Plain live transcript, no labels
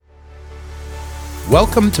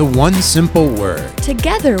Welcome to One Simple Word,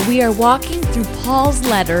 Together we are walking through Paul's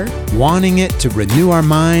letter wanting it to renew our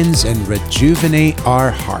minds and rejuvenate our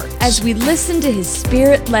hearts. as we listen to his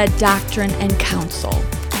Spirit-led doctrine and counsel.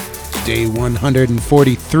 Day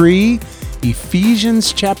 143,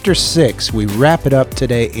 Ephesians chapter 6. We wrap it up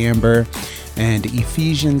today, Amber, and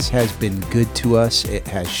Ephesians has been good to us. It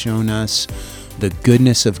has shown us the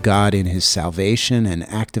goodness of God in his salvation and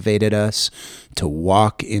activated us to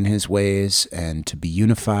walk in his ways and to be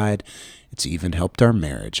unified. It's even helped our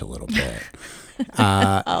marriage a little bit.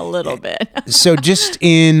 A little bit. So just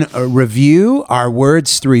in a review, our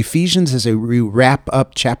words through Ephesians as we wrap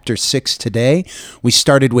up chapter 6 today. We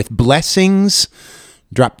started with blessings,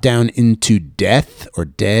 dropped down into death or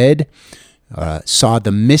dead, saw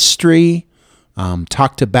the mystery,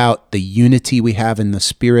 talked about the unity we have in the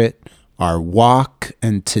Spirit, our walk,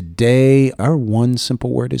 and today our one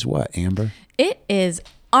simple word is what, Amber? It is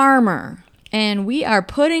armor, and we are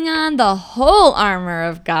putting on the whole armor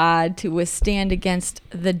of God to withstand against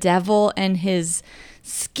the devil and his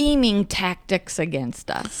scheming tactics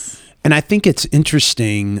against us. And I think it's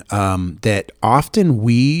interesting that often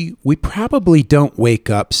we probably don't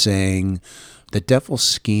wake up saying, the devil's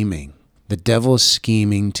scheming. The devil is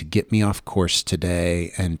scheming to get me off course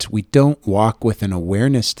today, and we don't walk with an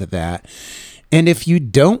awareness to that. And if you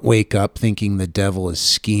don't wake up thinking the devil is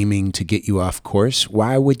scheming to get you off course,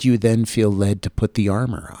 why would you then feel led to put the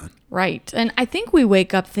armor on? Right. And I think we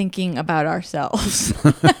wake up thinking about ourselves.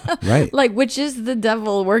 Right. Like, which is the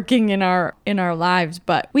devil working in our lives.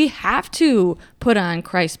 But we have to put on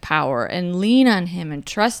Christ's power and lean on him and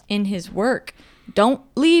trust in his work. Don't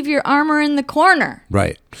leave your armor in the corner.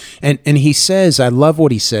 Right. And he says, I love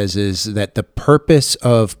what he says, is that the purpose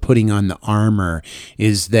of putting on the armor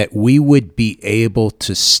is that we would be able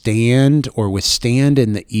to stand or withstand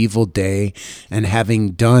in the evil day, and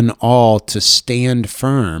having done all to stand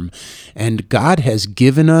firm. And God has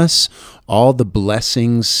given us all the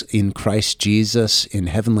blessings in Christ Jesus in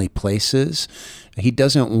heavenly places. He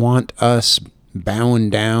doesn't want us bowing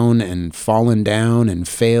down and falling down and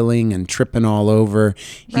failing and tripping all over.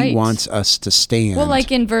 He Right. wants us to stand. Well, like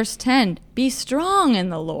in verse 10, be strong in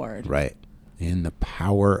the Lord. Right. In the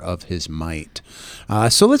power of his might.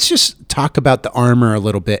 So let's just talk about the armor a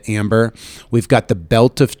little bit, Amber. We've got the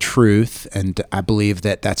belt of truth, and I believe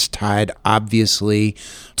that that's tied obviously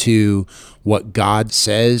to what God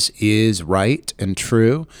says is right and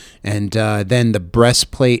true. And then the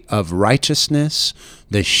breastplate of righteousness,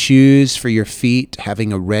 the shoes for your feet,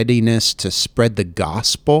 having a readiness to spread the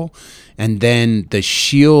gospel, and then the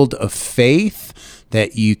shield of faith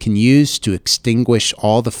that you can use to extinguish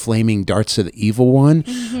all the flaming darts of the evil one.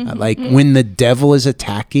 When the devil is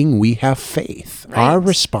attacking, we have faith. Right. Our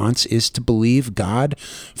response is to believe God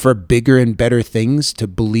for bigger and better things, to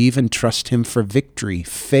believe and trust him for victory.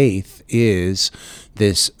 Faith is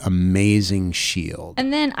this amazing shield.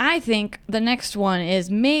 And then I think the next one is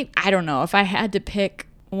I don't know if I had to pick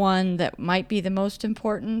one that might be the most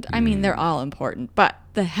important. I mean, they're all important, but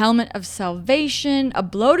the helmet of salvation, a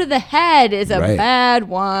blow to the head is a Right. bad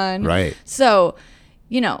one. Right. So,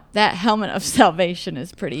 that helmet of salvation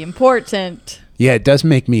is pretty important. Yeah, it does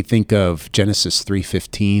make me think of Genesis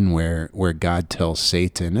 3:15, where God tells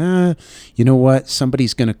Satan, you know what?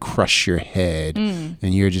 Somebody's going to crush your head, and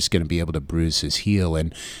you're just going to be able to bruise his heel.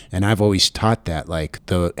 And I've always taught that, like,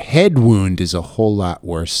 the head wound is a whole lot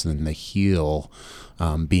worse than the heel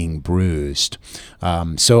being bruised.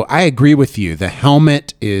 So I agree with you. The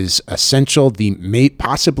helmet is essential,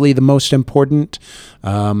 possibly the most important.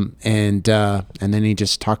 And then he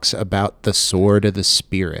just talks about the sword of the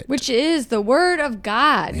Spirit. Which is the word of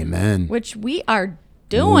God. Amen. Which we are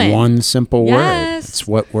doing. One simple word. Yes. It's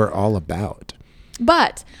what we're all about.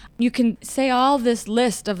 But you can say all this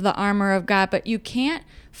list of the armor of God, but you can't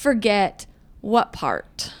forget what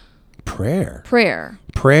part? Prayer.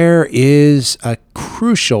 Prayer is a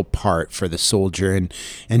crucial part for the soldier,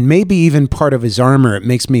 and maybe even part of his armor. It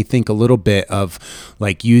makes me think a little bit of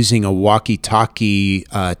like using a walkie-talkie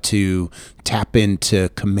to tap into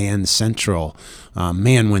Command Central.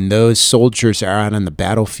 When those soldiers are out on the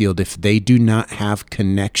battlefield, if they do not have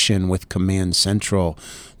connection with Command Central,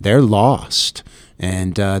 they're lost.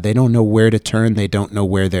 And they don't know where to turn. They don't know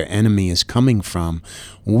where their enemy is coming from.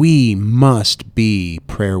 We must be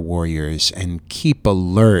prayer warriors and keep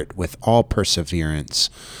alert with all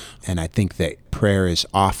perseverance. And I think that prayer is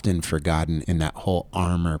often forgotten in that whole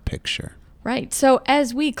armor picture. Right. So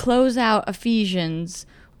as we close out Ephesians,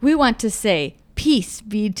 we want to say, peace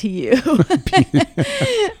be to you.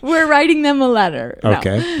 We're writing them a letter.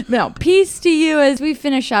 Okay. No, peace to you as we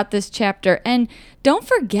finish out this chapter. And don't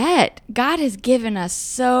forget, God has given us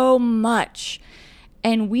so much.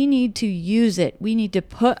 and we need to use it. We need to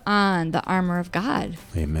put on the armor of God.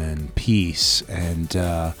 Amen. Peace. And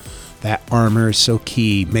that armor is so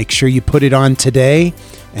key. Make sure you put it on today,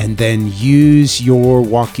 and then use your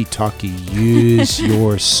walkie-talkie, use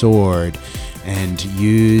your sword, and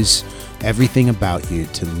use everything about you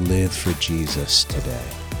to live for Jesus today.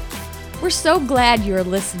 We're so glad you're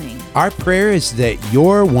listening. Our prayer is that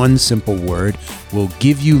your one simple word will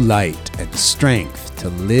give you light and strength to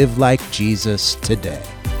live like Jesus today.